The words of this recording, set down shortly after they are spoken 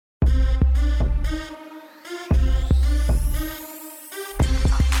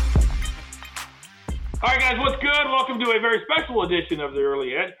All right, guys, what's good? Welcome to a very special edition of the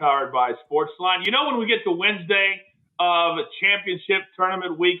Early Edge, powered by Sportsline. You know, when we get to Wednesday of a championship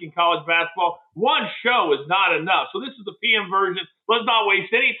tournament week in college basketball, one show is not enough. So this is the PM version. Let's not waste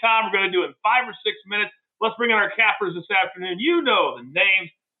any time. We're going to do it in 5 or 6 minutes. Let's bring in our cappers this afternoon. You know the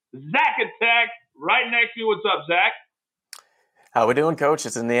names. Zach Attack, right next to you. What's up, Zach? How we doing, Coach?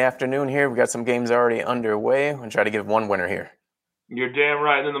 It's in the afternoon here. We've got some games already underway. I'm going to try to give one winner here. You're damn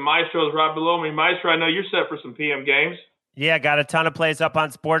right. And then the Maestro is right below me. Maestro, I know you're set for some PM games. Yeah, got a ton of plays up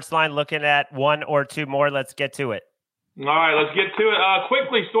on Sportsline, looking at one or two more. Let's get to it. All right, let's get to it.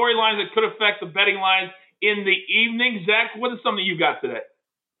 Quickly, storylines that could affect the betting lines in the evening. Zach, what is something you got today?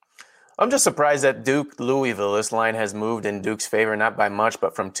 I'm just surprised that Duke-Louisville, this line has moved in Duke's favor, not by much,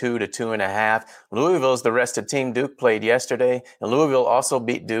 but from 2 to 2.5. Louisville is the rested team. Duke played yesterday, and Louisville also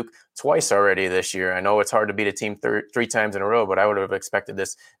beat Duke twice already this year. I know it's hard to beat a team three times in a row, but I would have expected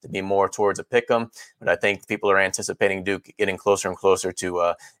this to be more towards a pick-em. But I think people are anticipating Duke getting closer and closer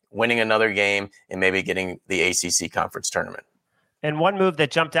to winning another game and maybe getting the ACC conference tournament. And one move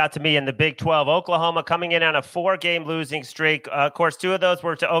that jumped out to me in the Big 12, Oklahoma coming in on a 4-game losing streak. Of course, 2 of those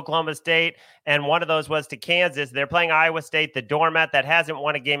were to Oklahoma State, and 1 of those was to Kansas. They're playing Iowa State, the doormat that hasn't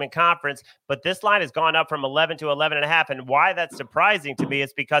won a game in conference, but this line has gone up from 11 to 11.5. And why that's surprising to me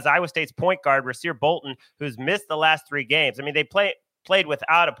is because Iowa State's point guard, Rasir Bolton, who's missed the last 3 games. I mean, they played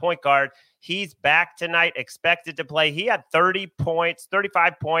without a point guard. He's back tonight, expected to play. He had 30 points,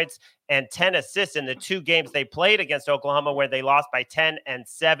 35 points, and 10 assists in the 2 games they played against Oklahoma, where they lost by 10 and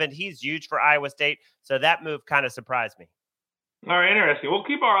 7. He's huge for Iowa State, so that move kind of surprised me. All right, interesting. We'll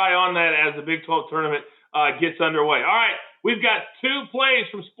keep our eye on that as the Big 12 tournament gets underway. All right, we've got 2 plays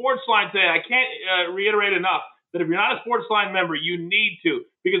from Sportsline today. I can't reiterate enough that if you're not a Sportsline member, you need to,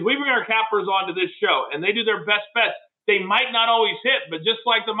 because we bring our cappers onto this show, and they do their best bets. They might not always hit, but just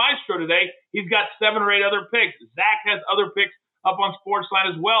like the Maestro today, he's got 7 or 8 other picks. Zach has other picks up on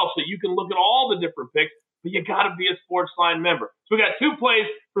Sportsline as well, so you can look at all the different picks, but you got to be a Sportsline member. So we got 2 plays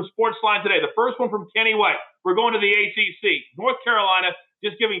for Sportsline today. The first one from Kenny White. We're going to the ACC. North Carolina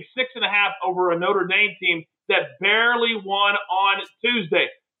just giving 6.5 over a Notre Dame team that barely won on Tuesday.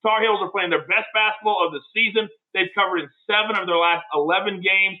 Tar Heels are playing their best basketball of the season. They've covered in 7 of their last 11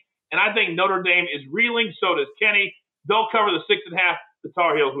 games, and I think Notre Dame is reeling. So does Kenny. They'll cover the 6.5. The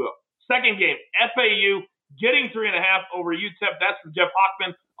Tar Heels will. Second game, FAU getting 3.5 over UTEP. That's from Jeff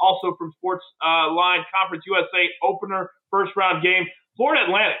Hockman, also from Sportsline Conference USA opener, first round game. Florida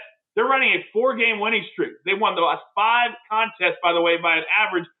Atlantic, they're running a 4-game winning streak. They won the last 5 contests, by the way, by an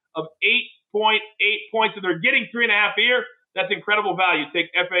average of 8.8 points. And they're getting 3.5 here. That's incredible value. Take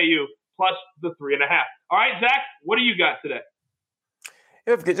FAU plus the 3.5. All right, Zach, what do you got today?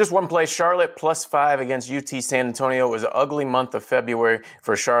 Just one play, Charlotte plus 5 against UT San Antonio. It was an ugly month of February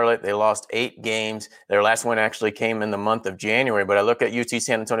for Charlotte. They lost 8 games. Their last one actually came in the month of January. But I look at UT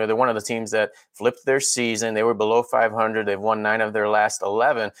San Antonio. They're one of the teams that flipped their season. They were below 500. They've won 9 of their last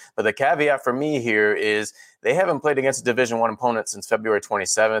 11. But the caveat for me here is they haven't played against a Division I opponent since February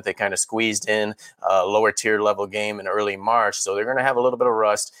 27th. They kind of squeezed in a lower tier level game in early March. So they're going to have a little bit of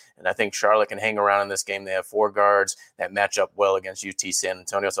rust. And I think Charlotte can hang around in this game. They have 4 guards that match up well against UT San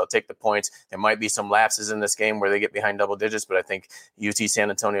Antonio. So I'll take the points. There might be some lapses in this game where they get behind double digits, but I think UT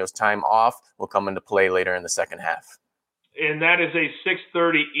San Antonio's time off will come into play later in the second half. And that is a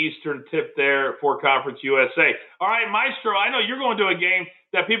 6:30 Eastern tip there for Conference USA. All right, Maestro, I know you're going to a game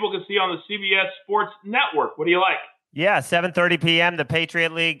that people can see on the CBS Sports Network. What do you like? Yeah, 7:30 p.m., the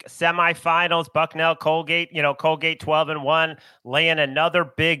Patriot League semifinals, Bucknell, Colgate, Colgate 12-1, laying another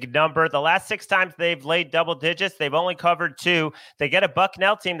big number. The last 6 times they've laid double digits, they've only covered 2. They get a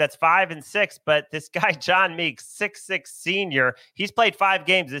Bucknell team that's 5-6, but this guy, John Meeks, 6'6" senior, he's played 5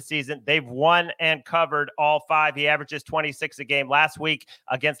 games this season. They've won and covered all 5. He averages 26 a game. Last week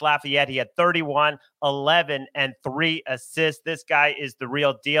against Lafayette, he had 31, 11, and 3 assists. This guy is the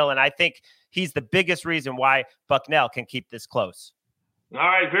real deal, and I think he's the biggest reason why Bucknell can keep this close. All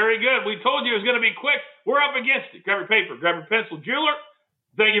right, very good. We told you it was going to be quick. We're up against it. Grab your paper, grab your pencil. Jeweler,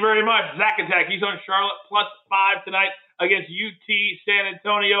 thank you very much. Zach Attack, he's on Charlotte plus 5 tonight against UT San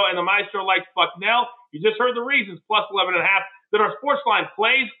Antonio, and the Maestro likes Bucknell. You just heard the reasons, plus 11.5. That our Sportsline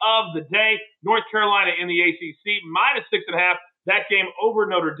plays of the day. North Carolina in the ACC, minus 6.5. That game over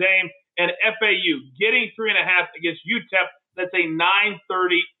Notre Dame, and FAU getting 3.5 against UTEP. That's a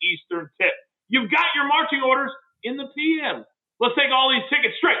 9:30 Eastern tip. You've got your marching orders in the PM. Let's take all these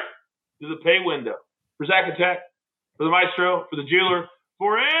tickets straight to the pay window. For Zach Attack, for the Maestro, for the Jeweler,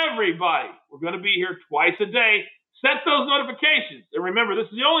 for everybody. We're going to be here twice a day. Set those notifications. And remember, this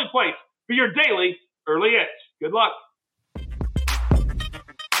is the only place for your daily early edge. Good luck.